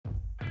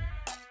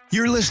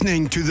You're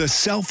listening to the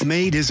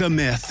Self-Made is a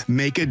Myth,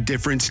 Make a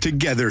Difference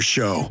Together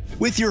show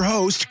with your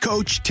host,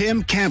 Coach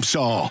Tim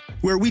Campsall,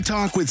 where we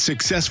talk with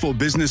successful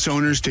business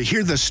owners to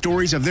hear the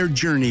stories of their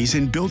journeys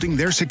in building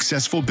their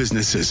successful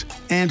businesses.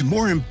 And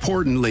more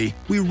importantly,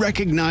 we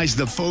recognize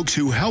the folks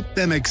who help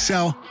them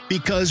excel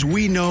because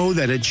we know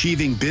that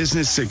achieving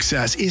business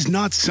success is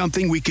not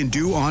something we can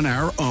do on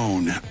our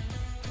own.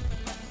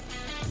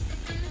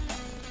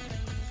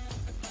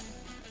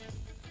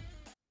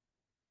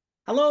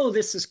 Hello,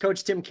 this is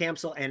Coach Tim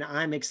Campsall, and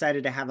I'm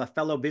excited to have a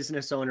fellow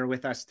business owner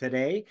with us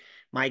today.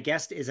 My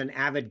guest is an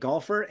avid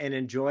golfer and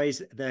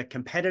enjoys the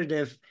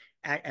competitive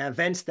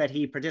events that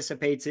he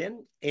participates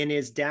in. In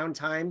his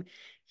downtime,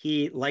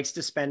 he likes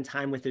to spend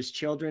time with his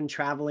children,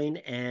 traveling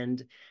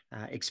and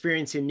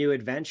experiencing new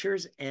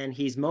adventures. And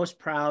he's most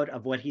proud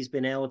of what he's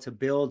been able to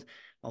build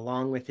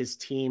along with his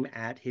team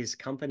at his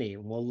company.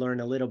 We'll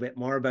learn a little bit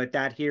more about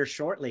that here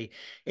shortly.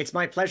 It's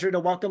my pleasure to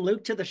welcome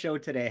Luke to the show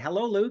today.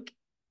 Hello, Luke.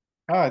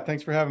 Hi,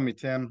 thanks for having me,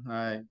 Tim.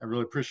 I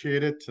really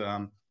appreciate it.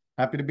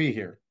 Happy to be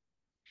here.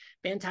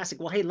 Fantastic.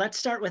 Well, hey, let's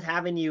start with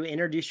having you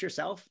introduce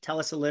yourself. Tell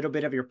us a little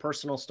bit of your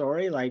personal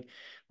story, like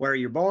where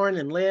you're born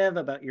and live,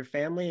 about your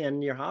family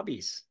and your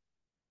hobbies.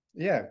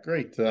 Yeah,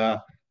 great.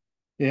 Everybody's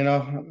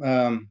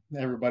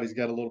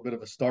got a little bit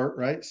of a start,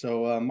 right?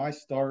 So my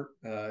start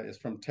is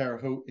from Terre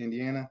Haute,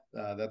 Indiana.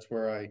 That's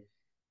where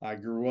I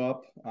grew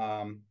up.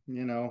 I'm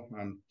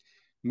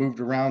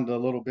moved around a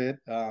little bit,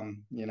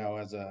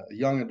 as a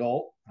young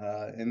adult,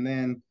 and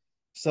then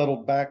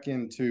settled back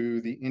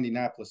into the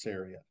Indianapolis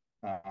area.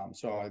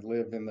 So I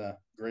live in the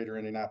greater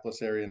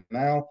Indianapolis area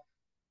now.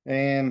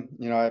 And,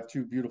 I have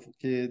two beautiful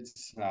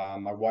kids.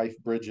 My wife,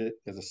 Bridget,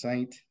 is a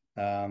saint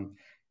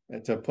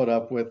to put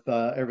up with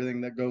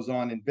everything that goes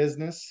on in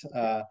business.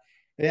 Yeah,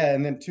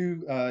 and then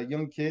two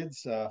young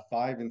kids,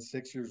 5 and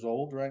 6 years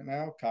old right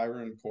now,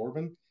 Kyra and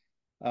Corbin.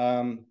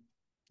 Um,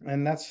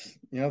 and that's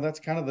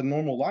kind of the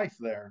normal life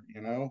there.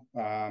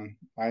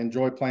 I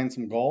enjoy playing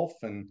some golf,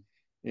 and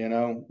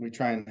we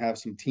try and have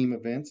some team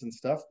events and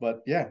stuff.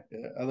 But yeah,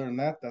 other than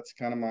that, that's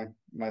kind of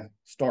my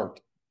start.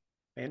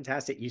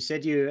 Fantastic. You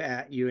said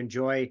you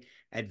enjoy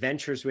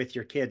adventures with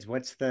your kids.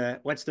 What's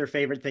their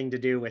favorite thing to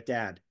do with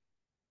dad?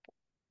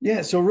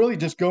 Yeah, so really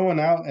just going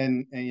out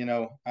and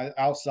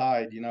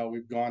outside,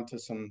 we've gone to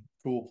some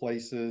cool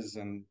places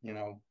and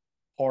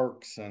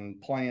parks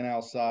and playing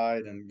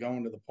outside and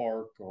going to the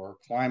park or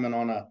climbing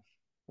on a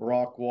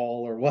rock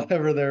wall or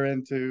whatever they're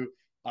into,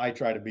 I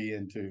try to be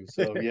into.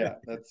 So yeah,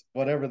 that's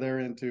whatever they're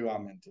into,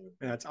 I'm into.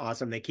 That's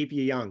awesome. They keep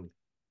you young.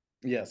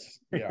 Yes,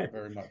 yeah,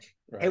 very much.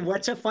 Hey, Right.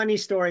 what's a funny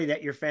story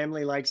that your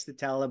family likes to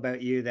tell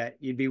about you that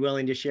you'd be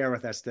willing to share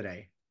with us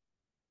today?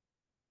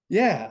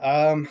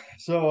 Yeah,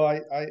 so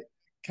I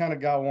kind of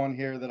got one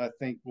here that I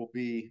think will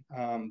be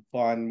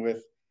fun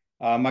with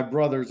my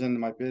brothers in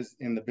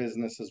the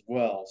business as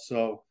well.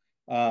 So,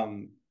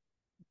 um,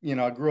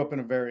 I grew up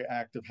in a very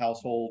active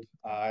household.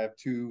 I have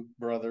two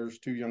brothers,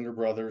 two younger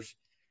brothers,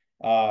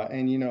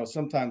 and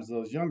sometimes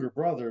those younger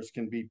brothers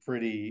can be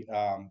pretty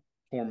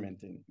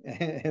tormenting.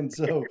 And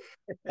so,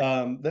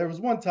 there was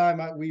one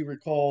time we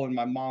recall, and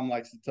my mom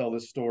likes to tell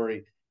this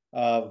story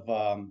of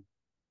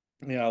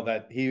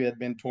that he had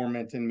been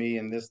tormenting me,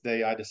 and this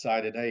day I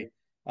decided, hey,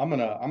 I'm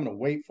gonna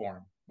wait for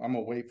him. I'm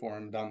gonna wait for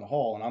him down the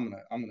hall, and I'm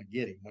gonna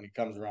get him when he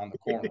comes around the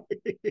corner.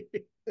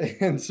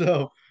 And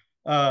so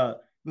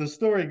the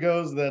story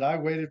goes that I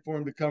waited for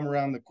him to come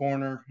around the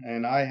corner,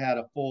 and I had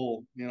a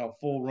full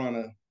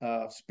run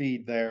of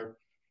speed there.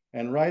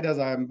 And right as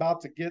I'm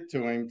about to get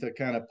to him to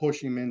kind of push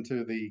him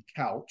into the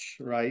couch,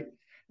 right,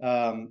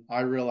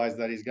 I realized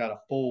that he's got a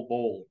full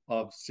bowl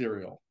of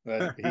cereal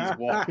that he's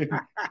walking.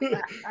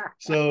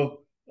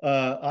 So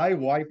I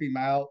wipe him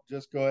out.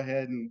 Just go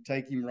ahead and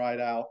take him right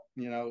out.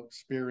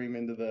 Spear him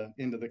into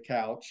the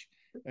couch,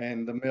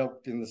 and the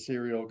milk and the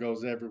cereal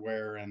goes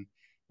everywhere. And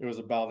it was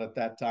about at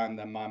that time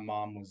that my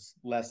mom was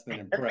less than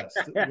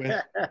impressed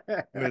with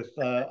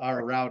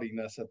our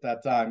rowdiness at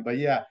that time. But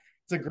yeah,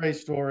 it's a great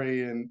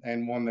story,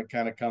 and one that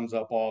kind of comes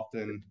up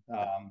often.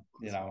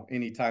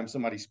 Anytime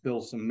somebody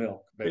spills some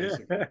milk,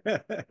 basically.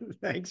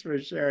 Thanks for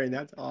sharing.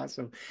 That's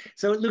awesome.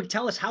 So, Luke,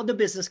 tell us how the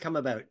business come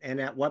about, and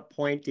at what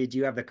point did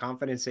you have the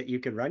confidence that you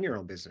could run your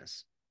own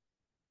business?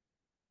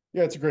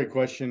 Yeah, it's a great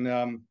question.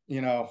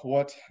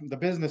 What the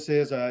business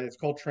is, it's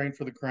called Train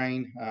for the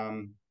Crane.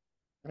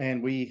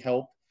 And we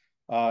help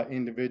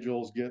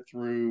individuals get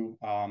through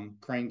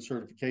crane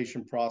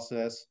certification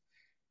process.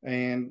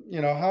 And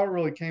how it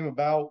really came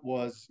about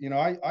was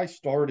I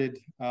started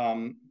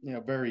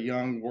very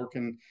young,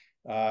 working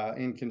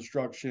in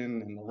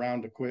construction and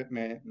around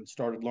equipment, and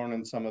started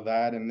learning some of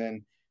that. And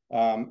then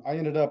I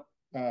ended up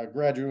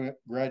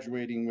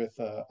graduating with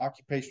an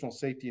occupational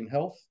safety and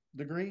health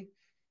degree.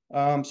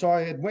 So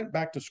I had went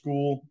back to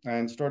school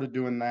and started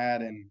doing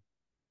that,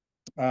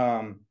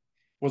 and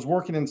was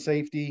working in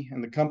safety.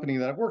 And the company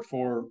that I worked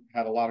for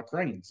had a lot of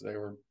cranes. They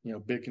were,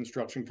 big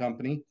construction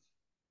company,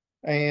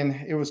 and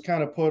it was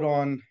kind of put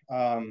on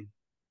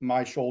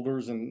my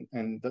shoulders and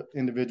the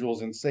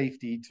individuals in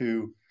safety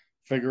to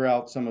figure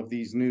out some of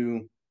these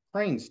new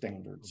crane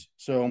standards.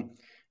 So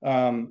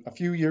a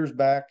few years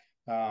back,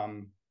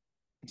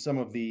 some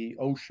of the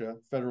OSHA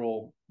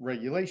federal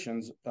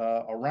regulations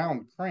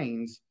around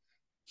cranes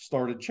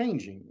started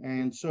changing.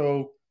 And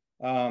so,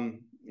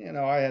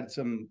 I had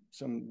some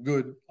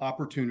good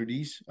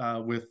opportunities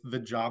with the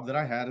job that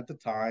I had at the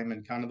time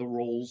and kind of the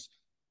roles.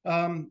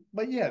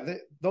 But yeah,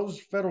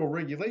 those federal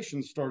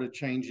regulations started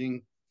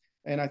changing.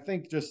 And I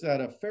think just at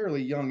a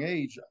fairly young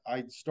age,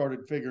 I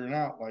started figuring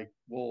out like,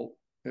 well,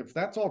 if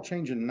that's all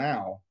changing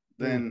now,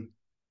 then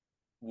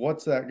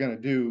what's that going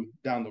to do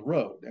down the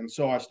road? And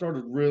so I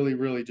started really,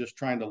 really just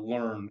trying to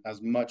learn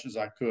as much as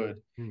I could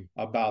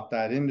about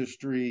that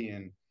industry.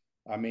 And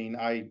I mean,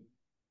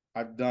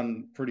 I've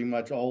done pretty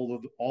much all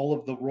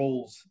of the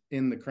roles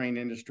in the crane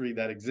industry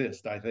that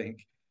exist, I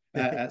think,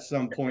 at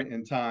some point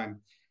in time.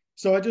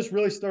 So I just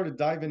really started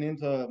diving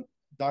into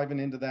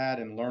that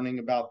and learning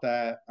about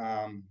that.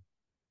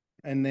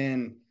 And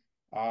then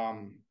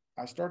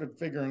I started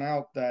figuring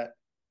out that,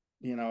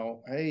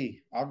 hey,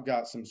 I've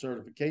got some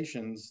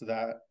certifications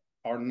that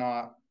are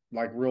not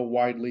like real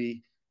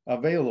widely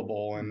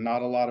available and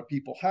not a lot of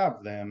people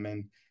have them.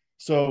 And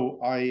so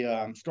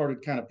I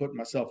started kind of putting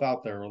myself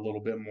out there a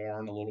little bit more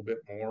and a little bit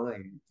more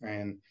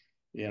and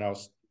you know,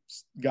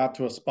 got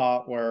to a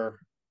spot where,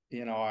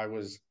 I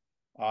was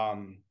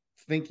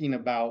thinking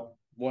about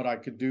what I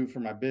could do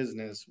for my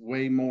business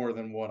way more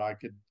than what I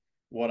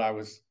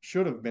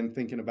should have been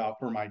thinking about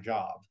for my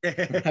job.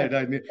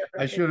 Right?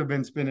 I should have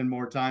been spending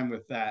more time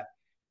with that.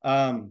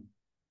 Um,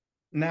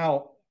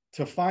 Now,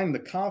 to find the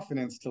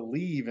confidence to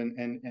leave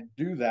and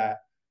do that,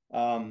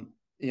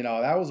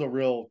 that was a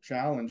real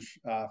challenge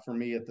for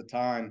me at the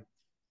time.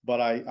 But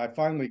I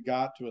finally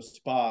got to a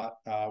spot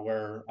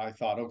where I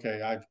thought,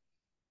 okay,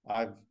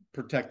 I've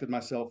protected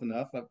myself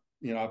enough.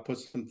 I put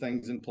some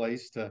things in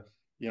place to,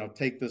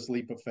 take this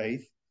leap of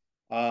faith.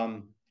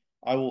 Um,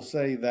 I will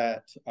say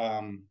that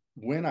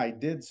when I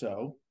did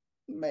so,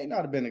 may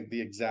not have been the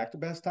exact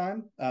best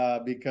time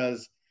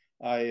because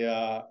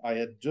I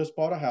had just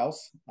bought a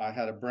house. I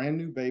had a brand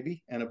new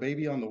baby and a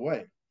baby on the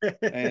way,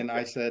 and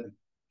I said,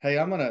 "Hey,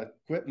 I'm gonna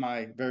quit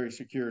my very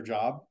secure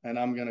job and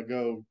I'm gonna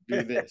go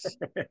do this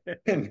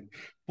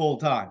full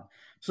time."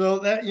 So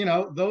that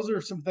those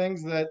are some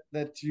things that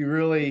you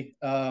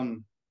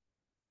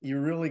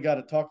really got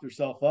to talk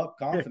yourself up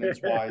confidence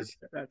wise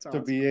That's to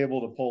awesome. be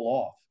able to pull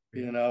off.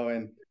 And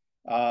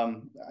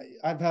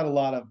I've had a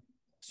lot of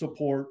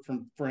support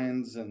from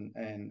friends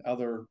and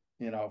other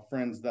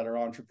friends that are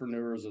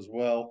entrepreneurs as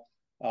well,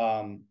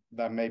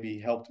 that maybe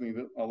helped me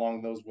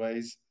along those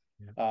ways.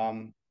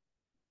 Yeah.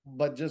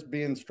 But just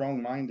being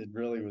strong minded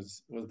really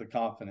was the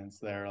confidence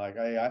there. Like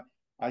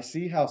I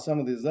see how some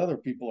of these other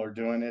people are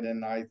doing it,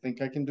 and I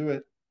think I can do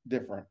it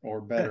different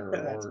or better,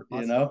 That's or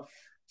awesome.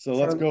 so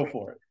let's So, go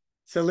for it.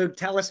 so Luke,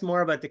 tell us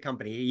more about the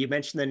company. You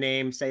mentioned the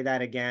name. Say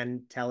that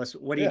again. Tell us,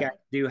 what do you Yeah. guys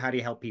do? How do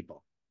you help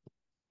people?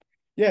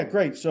 Yeah,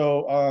 great.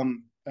 So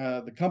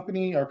our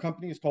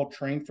company is called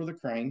Train for the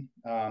Crane.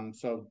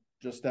 So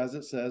just as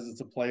it says,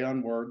 it's a play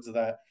on words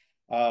that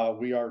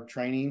we are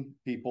training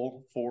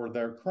people for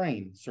their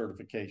crane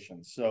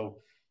certifications. So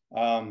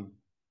um,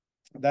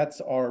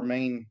 that's our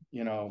main,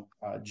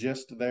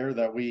 gist there,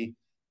 that we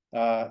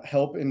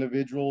help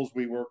individuals.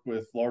 We work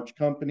with large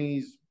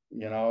companies.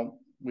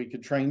 We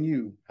could train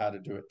you how to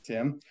do it,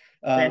 Tim.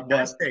 But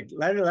Fantastic.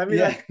 Let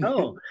yeah, me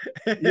know.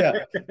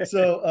 yeah.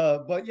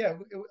 So, but yeah,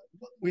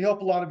 we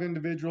help a lot of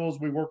individuals.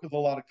 We work with a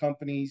lot of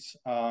companies.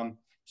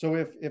 So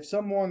if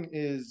someone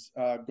is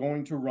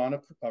going to run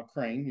a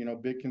crane,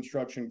 big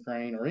construction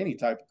crane or any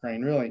type of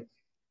crane, really,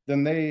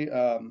 then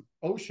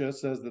OSHA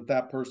says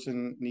that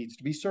person needs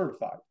to be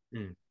certified.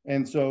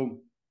 And so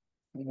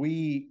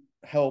we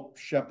help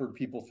shepherd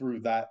people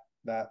through that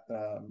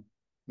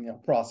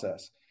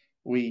process.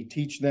 We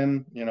teach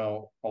them,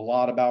 a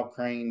lot about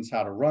cranes,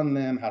 how to run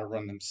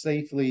them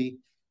safely,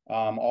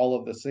 all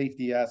of the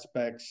safety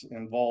aspects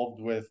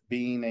involved with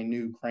being a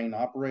new crane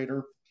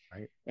operator.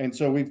 Right. And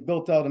so we've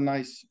built out a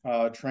nice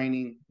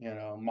training,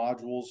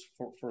 modules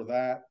for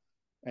that.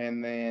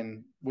 And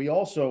then we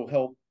also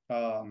help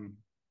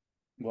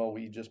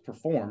we just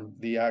performed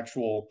the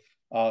actual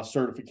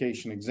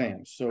certification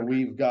exams. So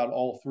we've got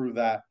all through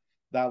that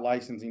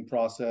licensing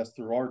process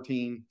through our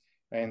team.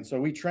 And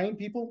so we train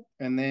people,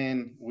 and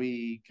then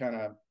we kind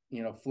of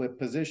flip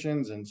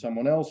positions, and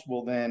someone else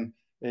will then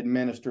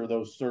administer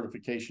those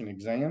certification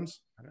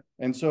exams.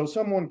 And so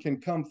someone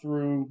can come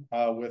through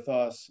with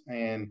us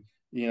and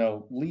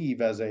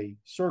leave as a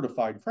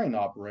certified crane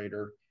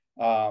operator,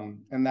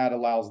 and that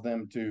allows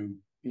them to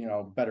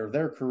better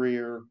their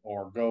career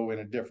or go in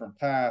a different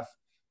path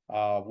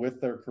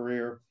with their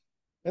career.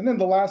 And then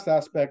the last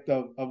aspect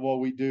of what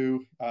we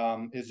do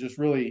is just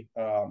really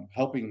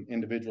helping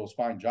individuals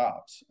find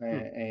jobs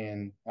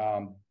and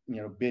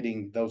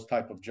bidding those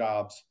type of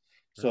jobs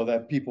so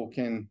that people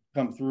can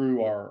come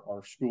through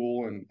our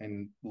school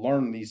and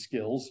learn these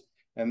skills.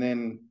 And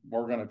then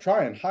we're going to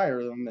try and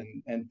hire them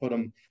and put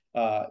them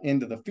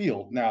into the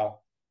field.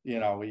 Now,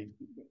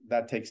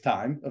 that takes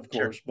time, of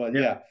Sure. course, but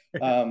Yeah.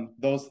 yeah,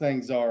 those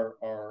things are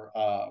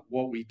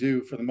what we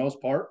do for the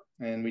most part,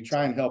 and we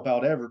try and help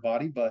out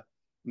everybody, but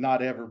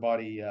not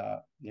everybody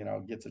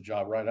gets a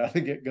job right out of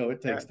the get-go. It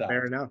Yeah, takes time.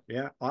 fair enough.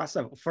 Yeah,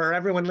 awesome. For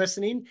everyone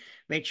listening,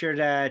 make sure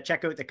to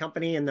check out the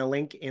company and the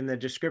link in the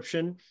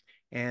description,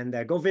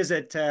 and go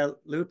visit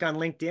Luke on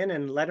LinkedIn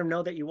and let him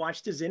know that you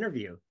watched his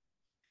interview.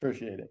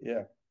 Appreciate it.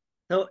 Yeah.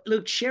 So,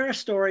 Luke, share a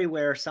story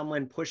where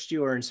someone pushed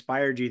you or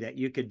inspired you that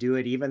you could do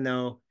it, even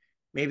though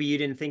maybe you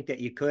didn't think that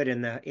you could,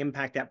 and the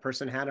impact that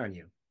person had on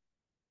you.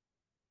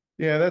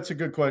 Yeah, that's a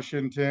good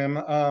question, Tim.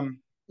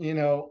 You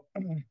know,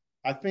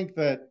 I think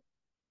that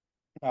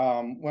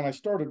when I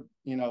started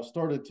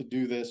to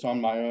do this on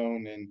my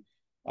own, and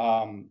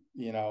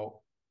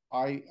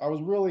I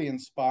was really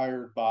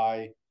inspired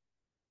by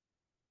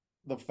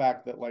the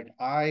fact that like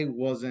I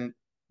wasn't.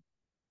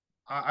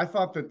 I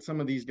thought that some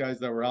of these guys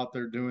that were out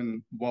there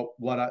doing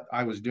what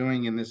I was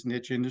doing in this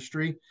niche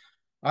industry,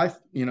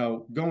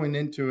 going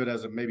into it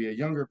as maybe a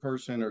younger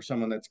person or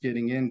someone that's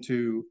getting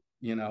into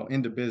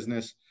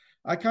business,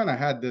 I kind of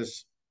had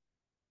this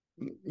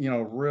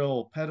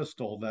real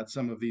pedestal that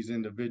some of these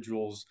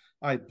individuals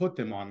I put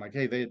them on. Like,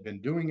 hey, they had been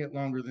doing it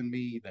longer than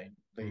me. They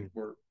Mm.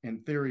 were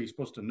in theory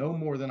supposed to know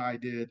more than I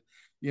did,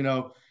 you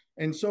know.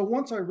 And so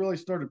once I really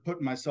started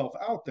putting myself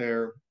out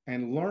there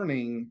and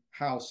learning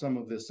how some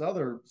of these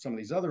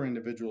other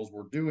individuals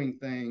were doing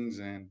things,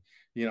 and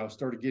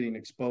started getting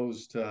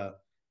exposed to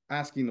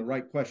asking the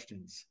right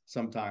questions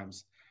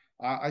sometimes,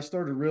 I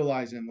started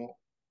realizing,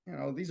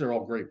 well, these are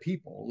all great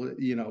people,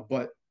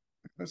 but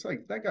it's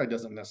like that guy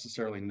doesn't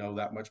necessarily know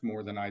that much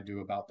more than I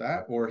do about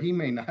that, or he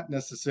may not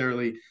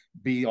necessarily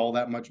be all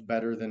that much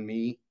better than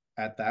me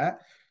at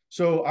that.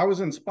 So I was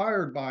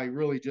inspired by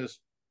really just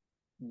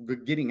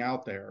getting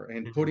out there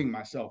and Mhm. putting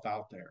myself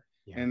out there.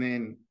 Yeah. And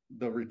then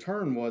the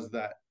return was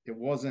that it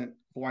wasn't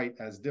quite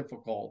as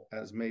difficult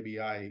as maybe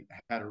I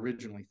had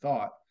originally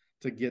thought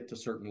to get to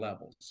certain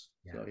levels.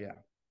 Yeah. So yeah.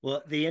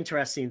 Well, the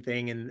interesting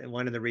thing, and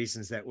one of the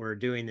reasons that we're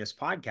doing this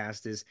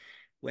podcast is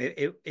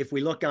if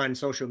we look on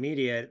social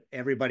media,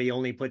 everybody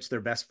only puts their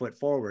best foot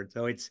forward.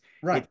 So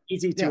Right. it's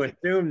easy to Yeah.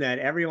 assume that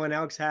everyone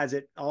else has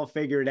it all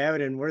figured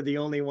out and we're the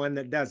only one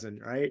that doesn't,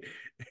 right?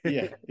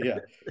 Yeah. Yeah.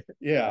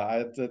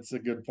 Yeah. That's a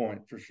good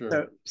point for So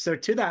sure. so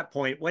to that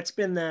point, what's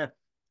been the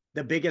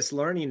biggest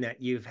learning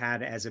that you've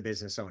had as a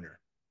business owner?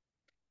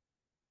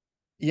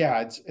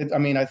 Yeah, I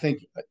mean, I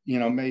think,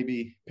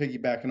 maybe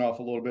piggybacking off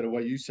a little bit of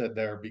what you said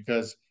there,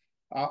 because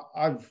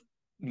I've,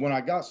 when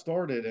I got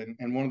started,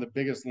 and one of the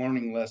biggest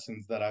learning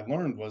lessons that I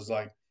learned was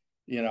like,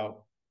 you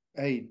know,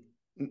 hey,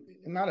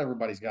 not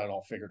everybody's got it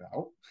all figured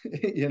out.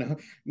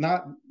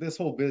 Not this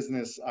whole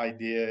business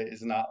idea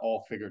is not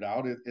all figured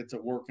out. It's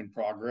a work in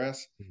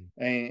progress.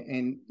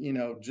 Mhm.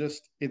 And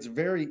just it's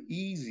very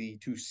easy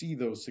to see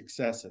those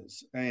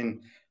successes.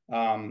 And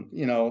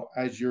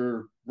as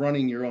you're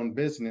running your own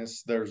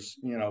business, there's,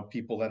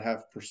 people that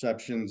have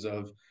perceptions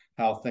of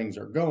how things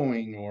are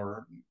going,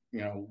 or,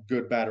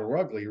 good, bad, or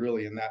ugly,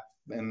 really, in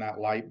that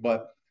light.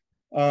 But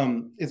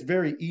it's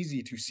very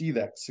easy to see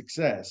that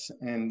success.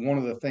 And one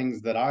of the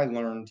things that I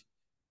learned,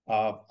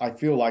 I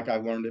feel like I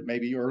learned it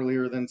maybe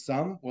earlier than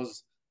some,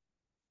 was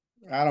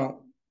I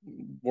don't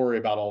worry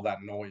about all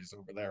that noise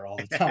over there all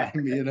the time,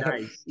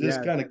 Nice. just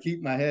Yeah. kind of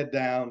keep my head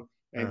down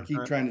and keep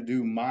Uh-huh. trying to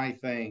do my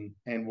thing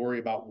and worry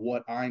about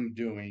what I'm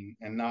doing,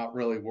 and not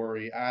really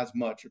worry as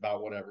much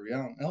about what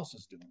everyone else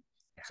is doing.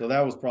 So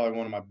that was probably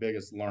one of my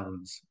biggest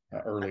learns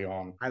early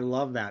on. I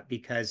love that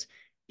because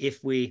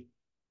if we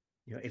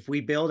if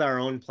we build our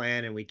own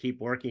plan and we keep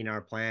working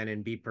our plan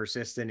and be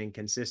persistent and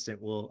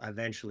consistent, we'll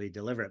eventually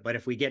deliver it. But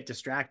if we get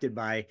distracted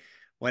by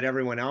what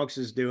everyone else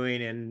is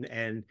doing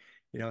and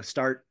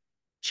start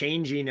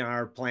changing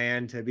our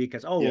plan to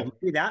because Yeah. well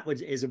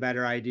maybe is a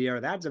better idea or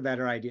that's a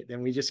better idea,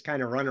 then we just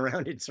kind of run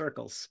around in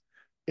circles.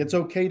 It's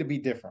okay to be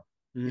different.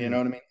 You Mm, know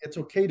what I mean? It's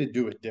okay to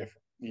do it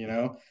different.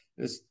 yeah,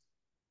 It's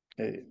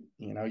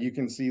you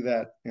can see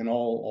that in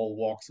all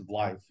walks of yeah,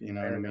 life. You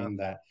know what fair I enough. mean?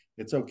 That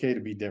it's okay to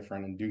be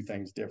different and do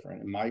things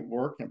different. It might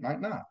work, it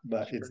might not,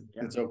 but it's Sure,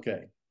 yeah. it's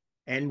okay.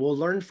 And we'll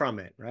learn from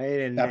it, right?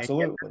 And get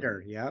Absolutely.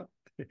 better. Yeah.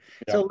 So,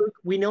 Yeah. Luke,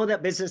 we know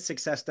that business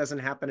success doesn't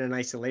happen in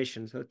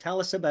isolation. So, tell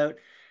us about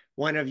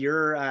one of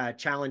your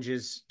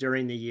challenges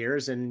during the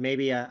years and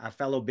maybe a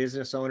fellow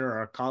business owner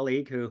or a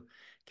colleague who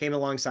came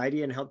alongside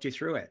you and helped you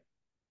through it.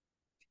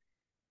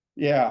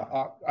 Yeah,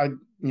 I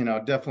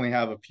definitely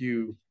have a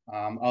few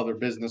other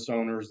business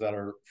owners that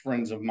are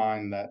friends of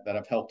mine that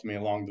have helped me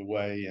along the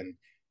way, and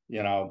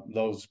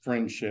those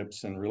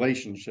friendships and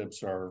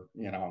relationships are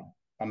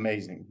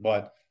amazing.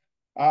 But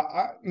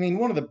I mean,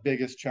 one of the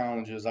biggest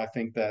challenges I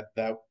think that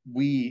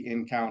we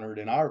encountered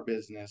in our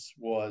business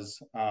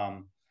was,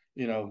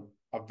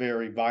 a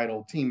very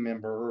vital team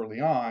member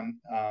early on,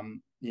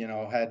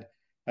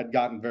 had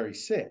gotten very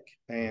sick,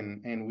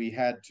 and we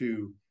had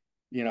to,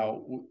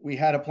 we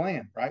had a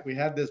plan, right? We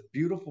had this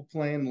beautiful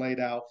plan laid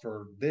out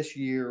for this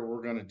year.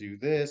 We're going to do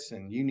this,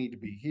 and you need to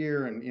be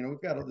here, and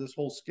we've got this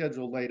whole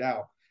schedule laid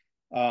out,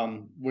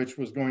 which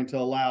was going to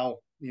allow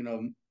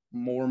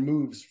more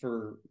moves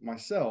for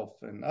myself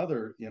and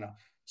other,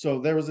 so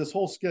there was this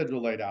whole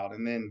schedule laid out.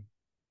 And then,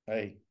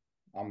 hey,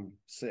 I'm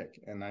sick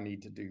and I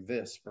need to do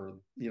this for,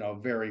 a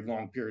very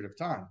long period of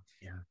time.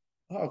 Yeah.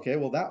 Okay,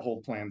 well, that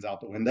whole plan's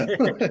out the window.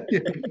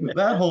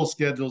 That whole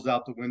schedule's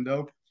out the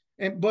window.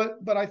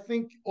 But I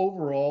think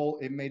overall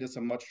it made us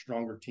a much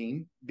stronger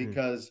team,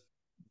 because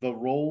the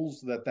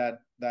roles that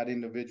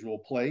individual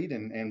played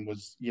and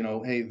was,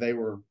 hey, they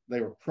were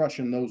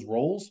crushing those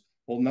roles.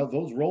 Well, no,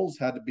 those roles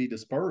had to be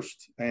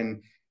dispersed.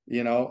 And,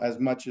 as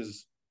much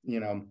as,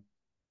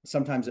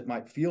 sometimes it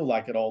might feel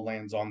like it all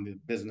lands on the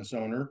business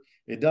owner,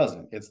 it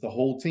doesn't. It's the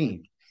whole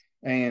team.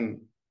 And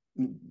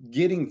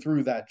getting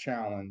through that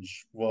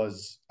challenge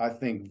was, I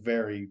think,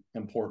 very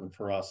important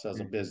for us as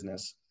a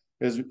business,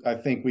 because I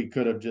think we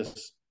could have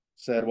just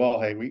said,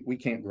 well, hey, we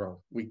can't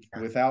grow.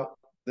 Without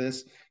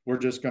this, we're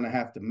just going to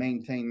have to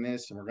maintain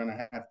this, and we're going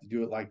to have to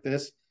do it like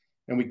this.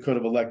 And we could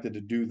have elected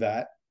to do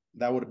that.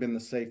 That would have been the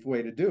safe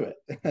way to do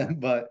it.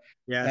 But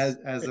Yes.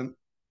 as a,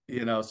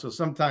 so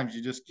sometimes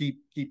you just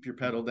keep your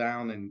pedal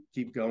down and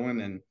keep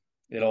going, and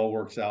it all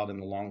works out in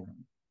the long run.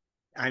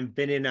 I've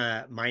been in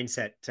a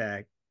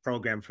mindset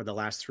program for the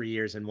last 3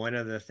 years, and one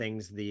of the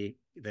things the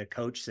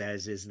coach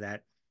says is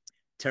that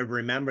to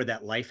remember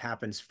that life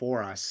happens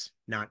for us,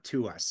 not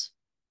to us.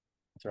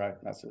 That's right.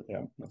 That's it.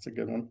 Yeah, that's a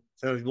good one.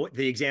 So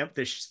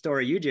the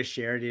story you just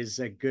shared is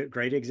a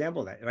great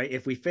example of that, right?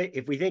 If we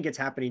think it's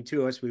happening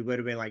to us, we would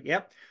have been like,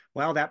 yep,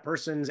 well, that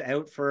person's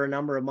out for a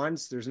number of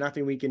months. There's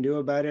nothing we can do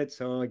about it.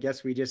 So I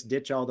guess we just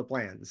ditch all the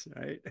plans,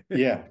 right?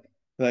 Yeah.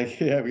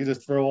 We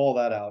just throw all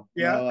that out.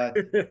 Yeah.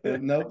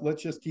 No,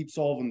 let's just keep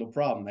solving the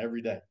problem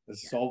every day.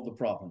 Let's solve the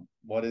problem.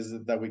 What is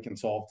it that we can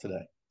solve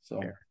today?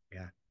 So,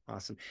 yeah,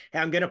 awesome. Hey,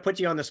 I'm going to put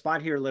you on the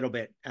spot here a little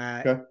bit.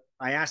 okay.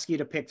 I ask you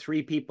to pick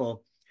 3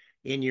 people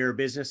in your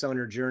business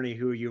owner journey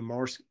who you're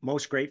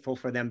most grateful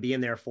for them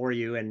being there for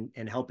you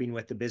and helping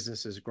with the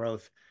business's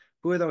growth.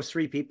 Who are those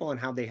 3 people and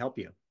how they help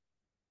you?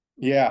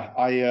 Yeah,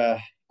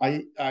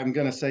 I'm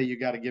gonna say you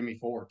got to give me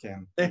 4,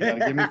 Tim. You got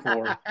to give me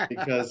 4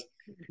 because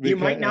You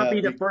might not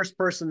be the first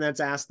person that's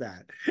asked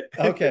that.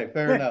 Okay,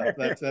 fair enough.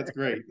 That's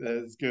great.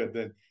 That's good.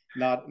 Then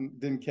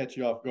didn't catch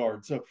you off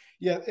guard. So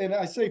yeah, and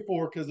I say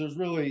 4 because there's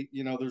really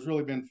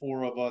been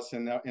 4 of us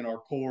in our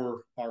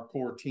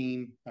core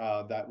team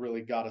that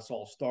really got us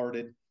all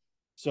started.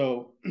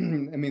 So I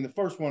mean, the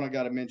first one I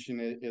got to mention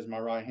is my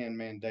right hand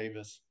man,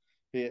 Davis.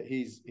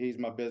 He's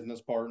my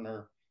business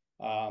partner.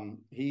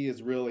 He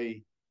is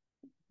really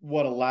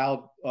what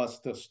allowed us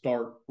to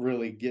start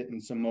really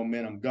getting some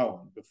momentum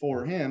going.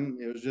 Before him,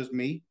 it was just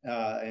me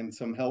and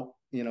some help,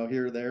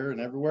 here, there, and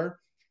everywhere.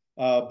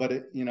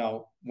 But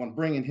when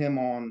bringing him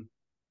on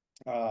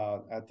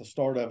at the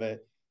start of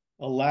it,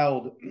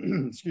 allowed,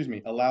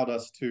 allowed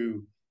us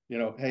to,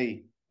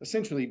 hey,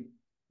 essentially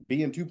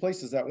be in 2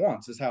 places at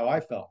once is how I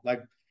felt.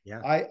 Like,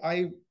 yeah,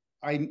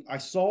 I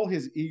saw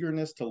his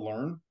eagerness to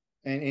learn,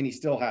 and he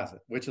still has it,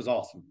 which is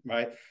awesome,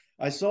 right?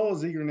 I saw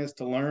his eagerness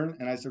to learn,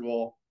 and I said,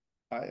 well,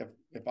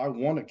 if I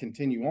want to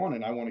continue on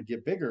and I want to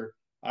get bigger,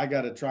 I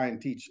got to try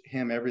and teach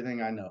him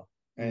everything I know,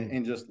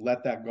 and just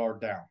let that guard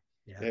down.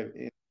 Yeah.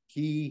 If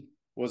he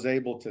was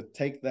able to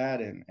take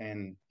that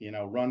and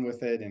run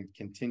with it and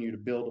continue to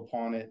build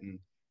upon it, and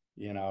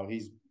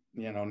he's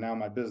now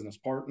my business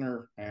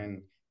partner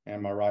and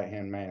my right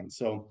hand man.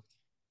 So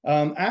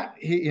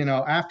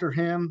after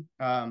him,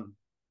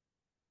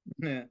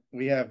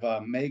 we have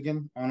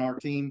Megan on our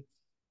team,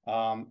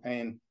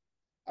 and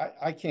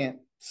I can't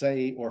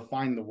say or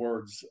find the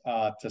words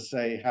to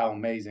say how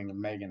amazing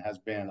Megan has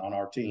been on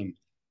our team.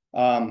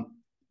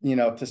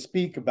 To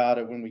speak about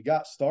it, when we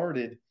got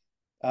started,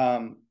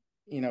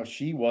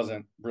 she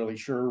wasn't really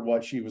sure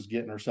what she was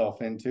getting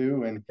herself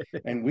into,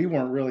 and we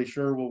weren't really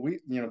sure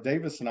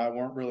Davis and I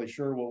weren't really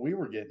sure what we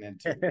were getting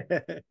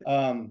into.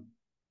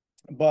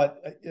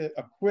 But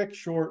a quick,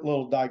 short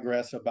little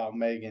digress about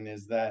Megan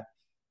is that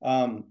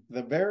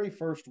the very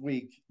first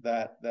week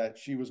that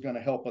she was going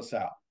to help us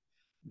out,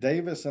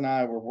 Davis and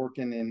I were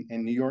working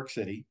in New York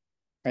City,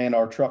 and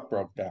our truck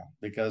broke down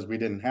because we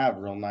didn't have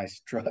real nice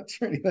trucks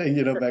or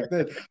anything, back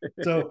then.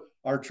 So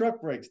our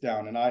truck breaks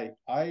down, and I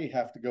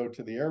have to go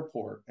to the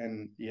airport,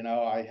 and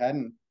I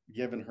hadn't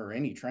given her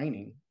any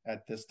training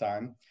at this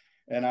time,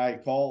 and I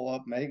call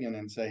up Megan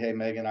and say, hey,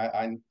 Megan,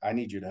 I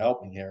need you to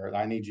help me here.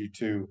 I need you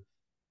to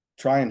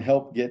try and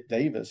help get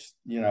Davis,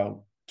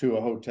 to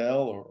a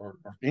hotel or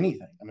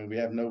anything. I mean, we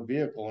have no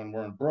vehicle and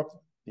we're in Brooklyn,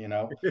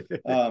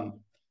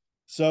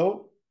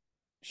 so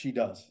she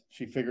does.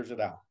 She figures it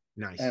out.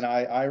 Nice. And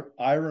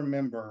I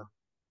remember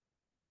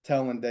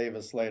telling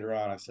Davis later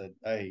on, I said,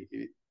 hey,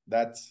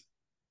 that's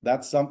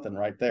something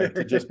right there,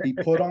 to just be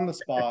put on the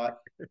spot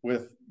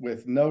with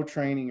no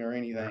training or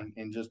anything,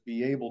 and just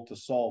be able to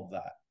solve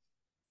that.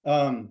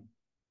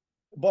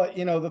 But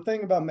the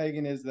thing about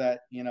Megan is that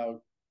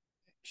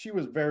she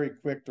was very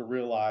quick to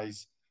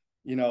realize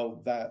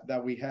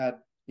that we had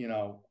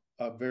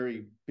a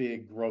very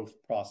big growth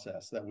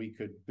process that we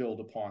could build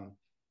upon.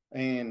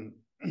 And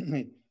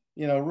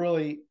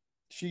really,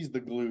 she's the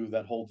glue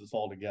that holds us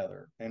all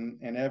together. And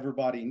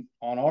everybody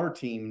on our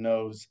team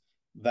knows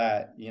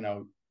that,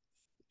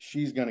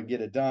 she's going to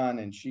get it done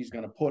and she's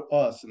going to put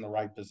us in the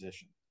right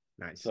position.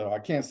 Nice. So I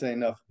can't say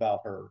enough about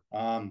her.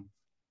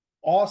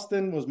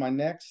 Austin was my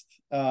next.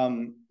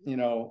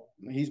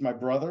 He's my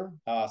brother.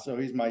 So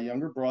he's my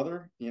younger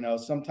brother.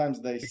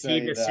 Sometimes they Is he say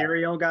the that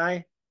cereal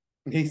guy?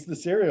 he's the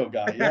cereal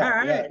guy. All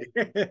Yeah,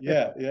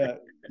 yeah, right. yeah.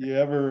 You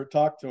ever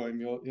talk to him,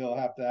 you'll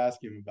have to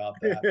ask him about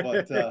that.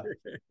 But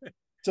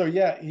so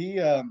yeah,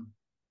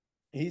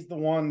 he's the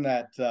one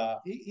that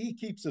he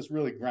keeps us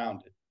really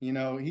grounded.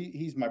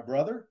 He's my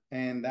brother,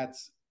 and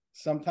that's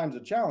sometimes a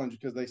challenge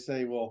because they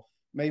say, well,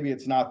 maybe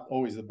it's not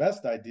always the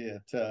best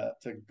idea to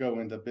go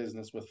into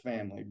business with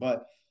family,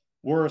 but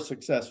we're a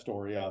success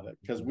story of it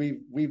because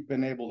we've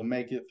been able to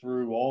make it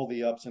through all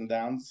the ups and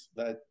downs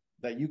that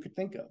you could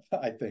think of,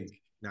 I think.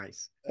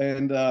 Nice.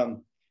 And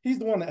he's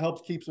the one that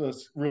helps keeps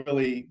us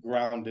really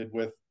grounded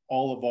with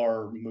all of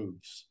our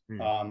moves.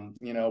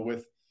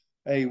 With,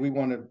 hey, we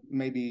want to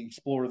maybe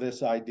explore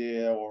this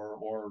idea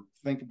or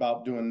think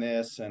about doing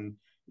this, and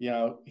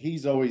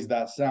he's always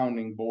that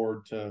sounding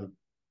board to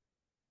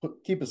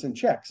keep us in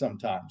check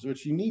sometimes,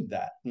 which you need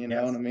that. You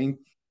know what I mean?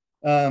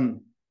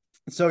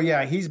 So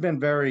yeah, he's been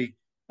very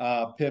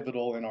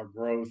pivotal in our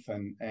growth,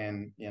 and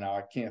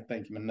I can't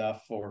thank him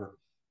enough for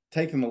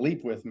taking the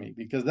leap with me,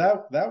 because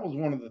that was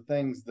one of the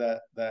things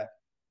that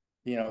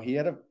he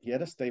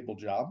had a stable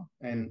job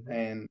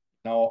and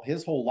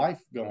his whole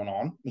life going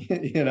on,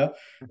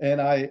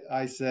 and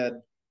I said,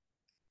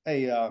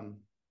 hey,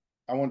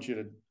 I want you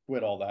to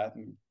quit all that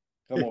and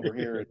come over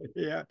here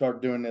and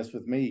start doing this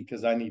with me,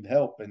 because I need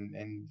help,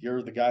 and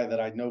you're the guy that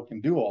I know can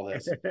do all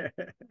this.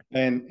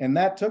 And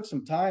that took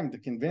some time to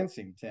convince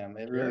him, Tim.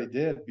 It really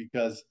did,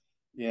 because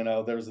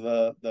there's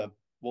the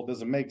well,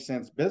 does it make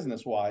sense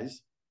business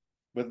wise?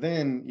 But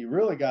then you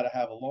really got to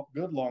have a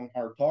good, long,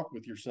 hard talk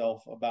with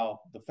yourself about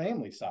the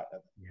family side of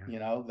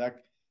it.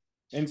 That,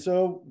 and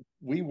so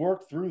we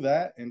worked through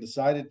that and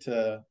decided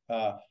to.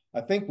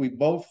 I think we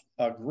both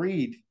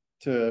agreed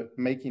to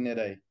making it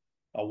a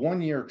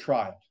 1-year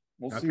trial.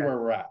 We'll see where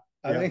we're at.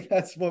 I think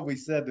that's what we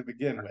said to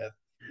begin with,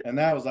 and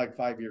that was like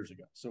 5 years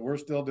ago. So we're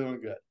still doing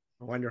good.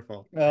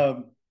 Wonderful.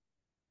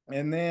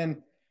 And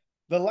then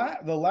the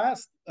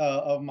last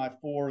of my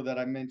four that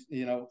I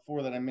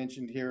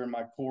mentioned here in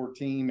my core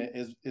team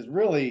is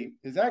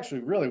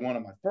actually really one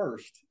of my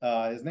first.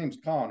 His name's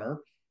Connor,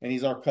 and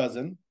he's our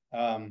cousin.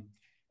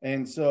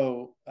 And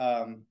so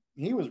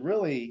he was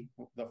really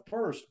the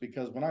first,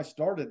 because when I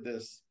started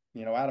this,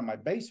 out of my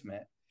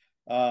basement,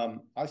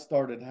 I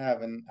started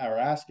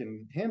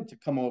asking him to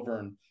come over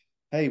and,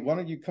 hey, why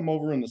don't you come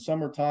over in the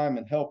summertime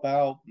and help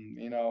out,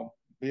 and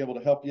be able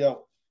to help you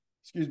out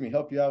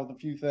with a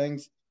few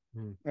things.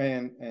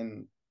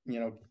 And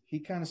he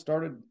kind of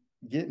started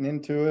getting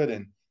into it,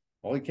 and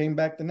he came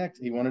back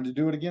he wanted to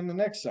do it again the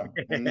next summer,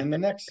 and then the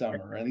next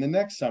summer, and the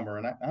next summer.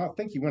 And I don't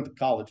think he went to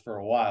college for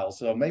a while,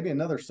 so maybe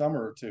another summer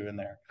or two in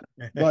there.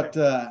 But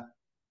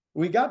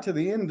we got to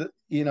the end,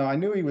 I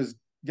knew he was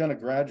going to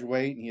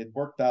graduate, and he had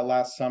worked that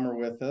last summer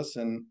with us.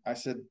 And I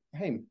said,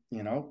 hey,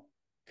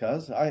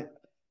 cuz I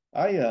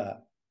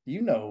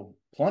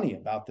plenty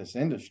about this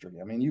industry.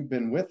 I mean, you've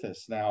been with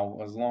us now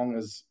as long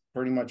as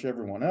pretty much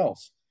everyone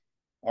else.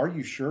 Are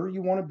you sure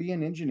you want to be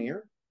an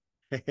engineer?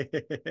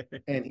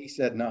 And he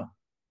said, no,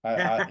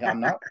 I'm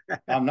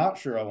not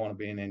sure I want to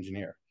be an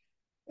engineer.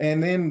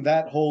 And then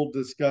that whole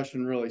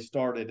discussion really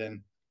started,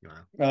 and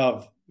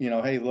of,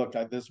 hey, look,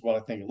 this is what I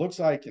think it looks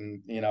like,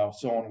 and,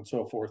 so on and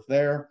so forth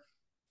there.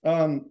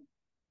 And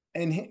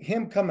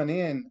him coming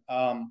in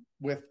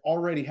with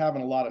already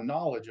having a lot of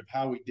knowledge of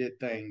how we did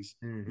things,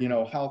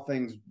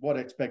 what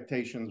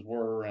expectations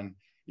were, and,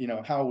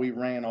 how we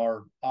ran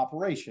our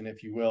operation,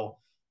 if you will,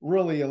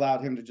 really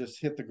allowed him to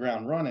just hit the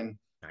ground running.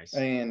 Nice.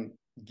 And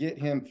get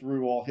him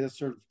through all his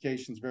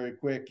certifications very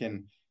quick.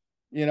 And,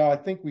 I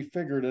think we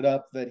figured it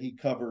up that he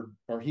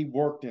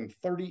worked in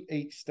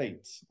 38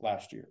 states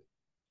last year.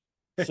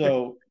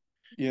 So,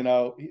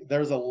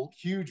 there's a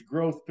huge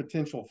growth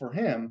potential for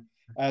him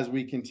as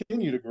we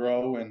continue to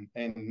grow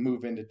and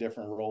move into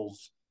different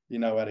roles,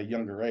 at a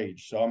younger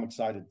age. So I'm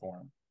excited for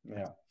him.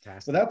 Yeah.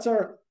 So that's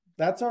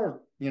our,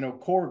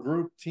 core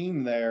group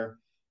team there.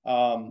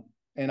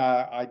 And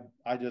I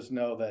just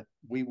know that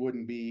we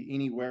wouldn't be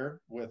anywhere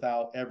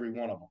without every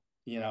one of them.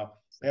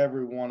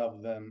 Every one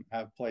of them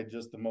have played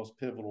just the most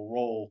pivotal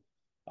role.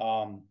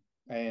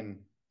 And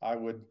I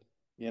would,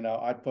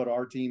 I'd put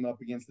our team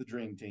up against the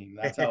dream team.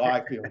 That's how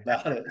I feel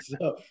about it.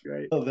 So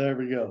there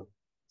we go.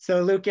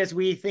 So Luke, as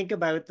we think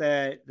about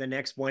the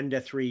next 1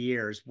 to 3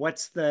 years,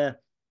 what's the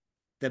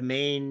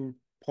main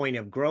point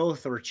of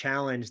growth or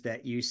challenge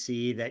that you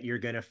see that you're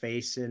going to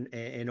face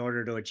in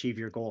order to achieve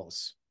your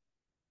goals?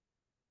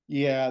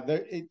 Yeah,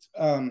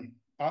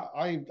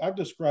 I've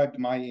described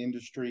my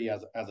industry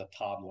as a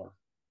toddler.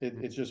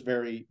 It's just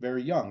very,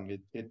 very young.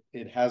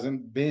 It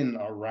hasn't been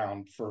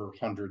around for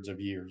hundreds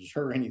of years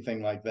or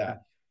anything like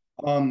that.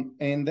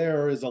 And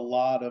there is a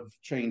lot of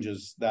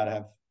changes that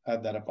have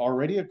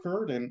already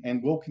occurred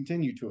and will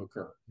continue to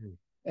occur.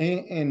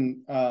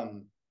 And a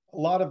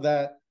lot of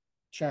that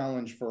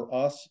challenge for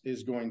us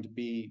is going to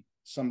be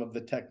some of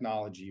the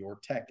technology or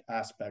tech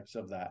aspects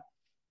of that.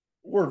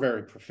 We're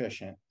very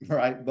proficient,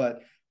 right?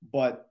 But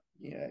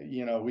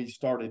you know, we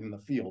started in the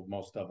field,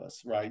 most of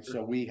us, right?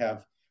 So we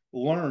have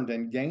learned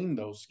and gained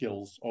those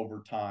skills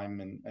over time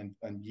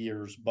and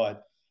years.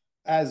 But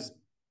as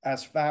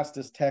as fast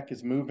as tech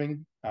is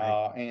moving,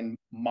 Right. and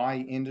my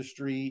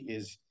industry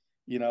is,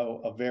 you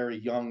know, a very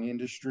young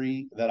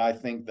industry, that I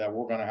think that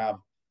we're going to have,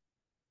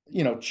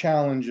 you know,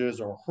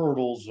 challenges or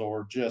hurdles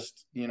or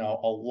just, you know,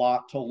 a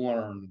lot to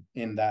learn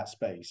in that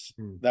space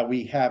Hmm. that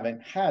we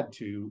haven't had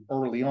to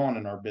early on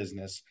in our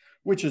business,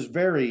 which is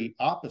very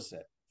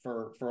opposite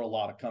for a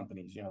lot of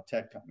companies, you know,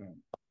 tech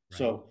companies. Right.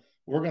 So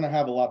we're going to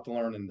have a lot to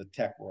learn in the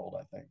tech world,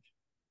 I think.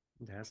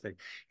 Fantastic.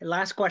 And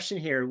last question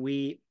here.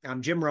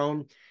 Jim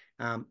Rohn,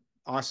 um,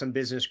 awesome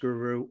business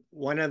guru.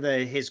 One of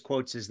his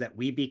quotes is that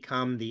we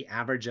become the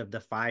average of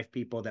the 5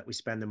 people that we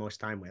spend the most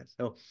time with.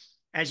 So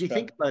as you Okay.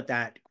 think about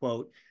that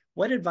quote,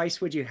 what advice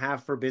would you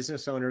have for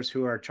business owners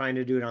who are trying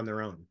to do it on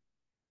their own?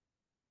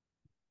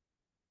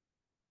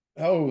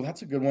 Oh,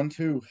 that's a good one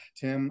too,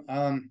 Tim.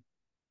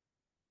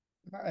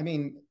 I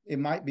mean, it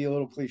might be a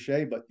little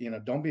cliche, but you know,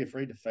 don't be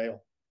afraid to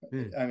fail.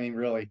 Hmm. I mean,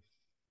 really,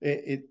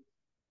 it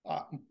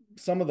uh,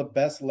 some of the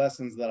best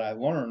lessons that I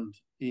learned,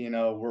 you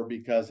know, were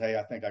because, hey,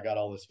 I think I got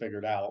all this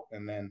figured out,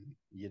 and then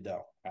you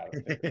don't have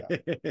it figured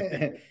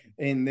out,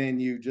 and then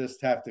you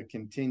just have to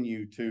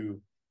continue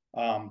to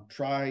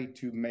try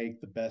to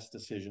make the best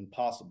decision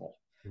possible.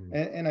 Hmm.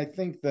 And I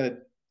think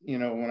that, you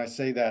know, when I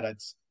say that,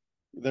 it's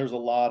there's a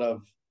lot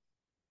of,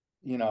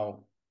 you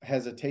know,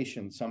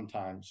 hesitation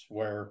sometimes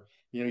where,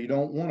 you know, you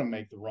don't want to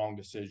make the wrong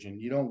decision,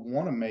 you don't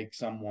want to make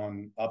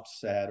someone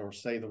upset or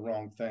say the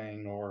wrong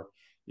thing, or,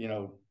 you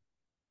know,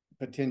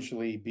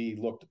 potentially be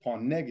looked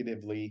upon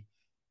negatively,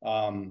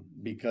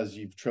 because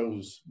you've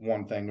chose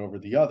one thing over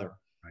the other.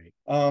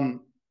 Right.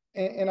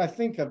 And I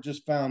think I've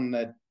just found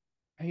that,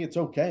 hey, it's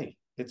okay,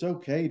 it's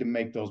okay to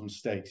make those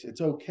mistakes,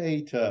 it's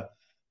okay to,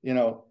 you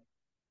know,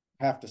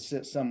 have to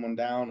sit someone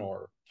down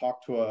or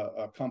talk to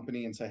a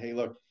company and say, hey,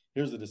 look,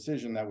 here's the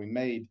decision that we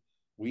made.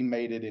 We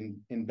made it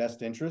in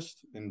best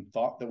interest and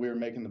thought that we were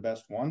making the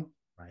best one.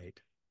 Right.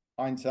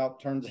 Hindsight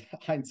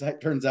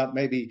turns out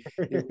maybe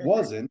it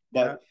wasn't.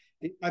 Yeah.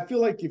 But I feel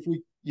like if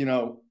we, you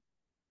know,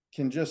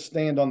 can just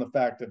stand on the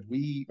fact that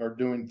we are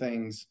doing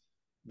things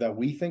that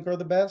we think are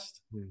the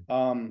best,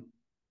 Hmm.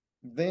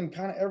 then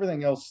kind of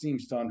everything else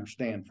seems to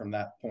understand from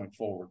that point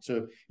forward.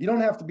 So you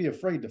don't have to be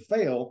afraid to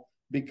fail,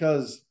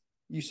 because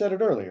you said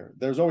it earlier,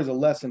 there's always a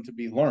lesson to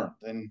be learned.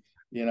 And,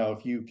 you know,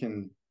 if you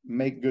can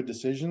make good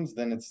decisions,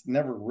 then it's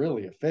never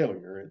really a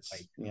failure. Right.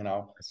 It's, you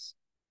know, Yes.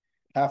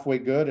 halfway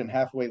good and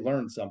halfway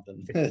learned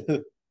something.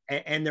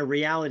 And the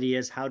reality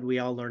is, how do we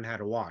all learn how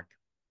to walk?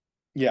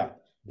 Yeah, Right.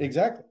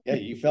 exactly. Yeah,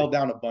 you fell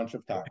down a bunch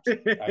of times.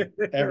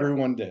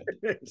 Everyone did.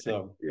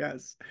 So,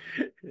 Yes.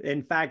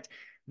 In fact,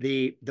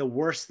 the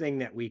worst thing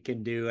that we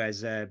can do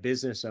as a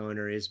business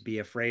owner is be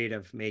afraid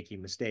of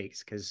making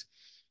mistakes, because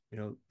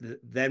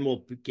then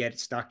we'll get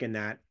stuck in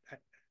that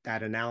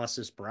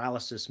analysis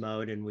paralysis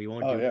mode, and we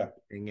won't oh, do yeah.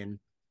 anything. And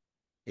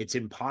it's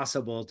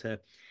impossible to.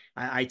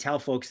 I tell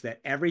folks that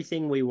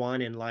everything we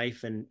want in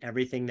life and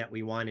everything that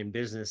we want in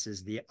business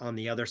is on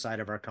the other side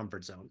of our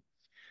comfort zone.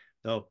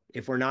 So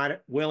if we're not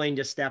willing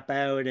to step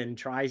out and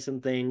try some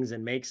things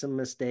and make some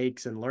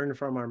mistakes and learn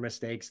from our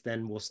mistakes,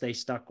 then we'll stay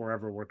stuck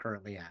wherever we're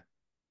currently at.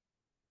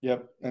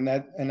 Yep. And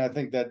I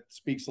think that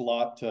speaks a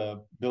lot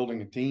to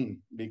building a team,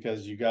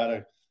 because you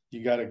gotta,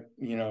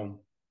 you know,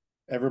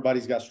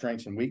 everybody's got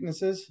strengths and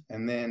weaknesses.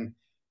 And then,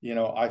 you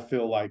know, I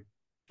feel like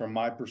from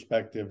my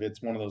perspective,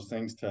 it's one of those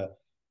things to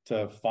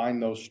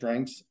find those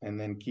strengths and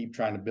then keep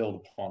trying to build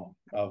upon them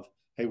of,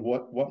 hey,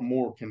 what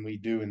more can we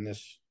do in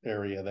this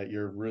area that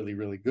you're really,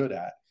 really good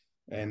at?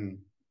 Yeah. And,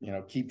 you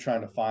know, keep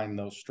trying to find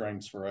those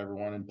strengths for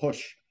everyone and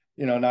push,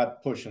 you know,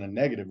 not push in a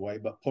negative way,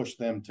 but push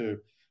them to,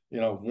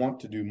 you know, want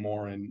to do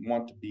more and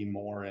want to be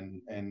more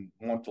and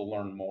want to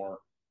learn more.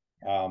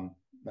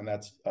 And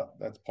that's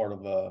part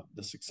of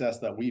the success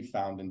that we've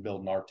found in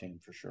building our team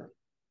for sure.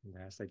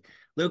 Fantastic.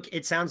 Luke,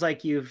 it sounds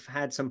like you've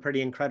had some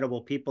pretty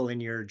incredible people in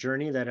your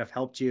journey that have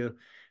helped you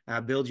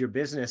build your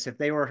business. If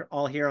they were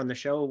all here on the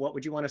show, what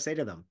would you want to say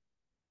to them?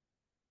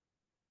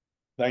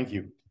 Thank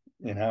you.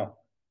 You know,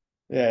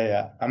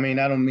 yeah. I mean,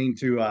 I don't mean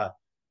to,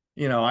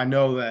 you know, I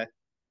know that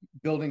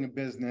building a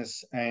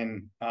business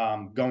and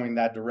going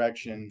that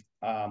direction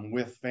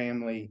with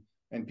family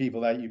and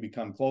people that you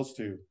become close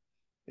to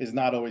is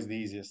not always the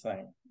easiest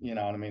thing. You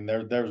know what I mean?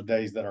 There's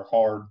days that are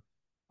hard.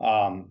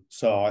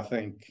 So I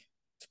think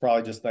it's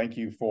probably just thank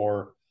you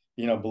for,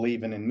 you know,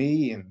 believing in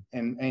me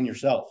and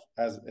yourself.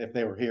 As if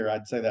they were here,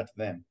 I'd say that to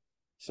them.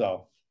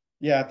 So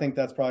yeah, I think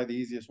that's probably the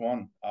easiest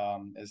one,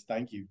 is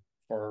thank you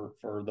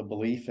for the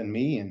belief in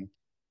me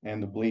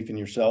and the belief in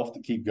yourself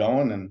to keep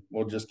going, and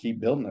we'll just keep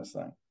building this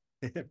thing.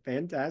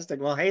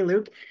 Fantastic. Well, hey,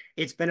 Luke,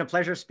 it's been a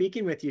pleasure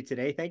speaking with you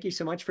today. Thank you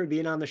so much for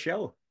being on the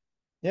show.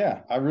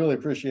 Yeah, I really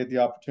appreciate the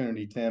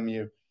opportunity, Tim.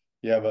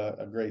 you have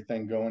a great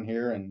thing going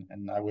here,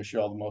 and I wish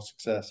you all the most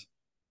success.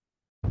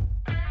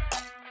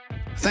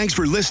 Thanks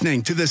for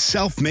listening to the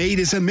Self-Made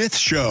is a Myth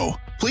show.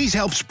 Please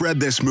help spread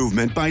this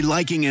movement by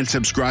liking and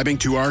subscribing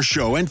to our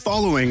show and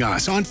following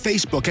us on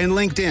Facebook and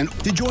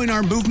LinkedIn. To join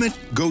our movement,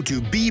 go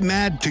to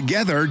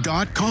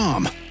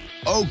bemadtogether.com.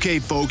 Okay,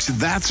 folks,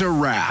 that's a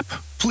wrap.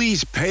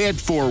 Please pay it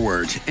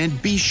forward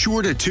and be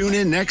sure to tune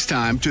in next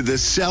time to the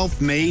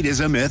Self-Made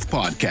is a Myth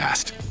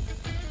podcast.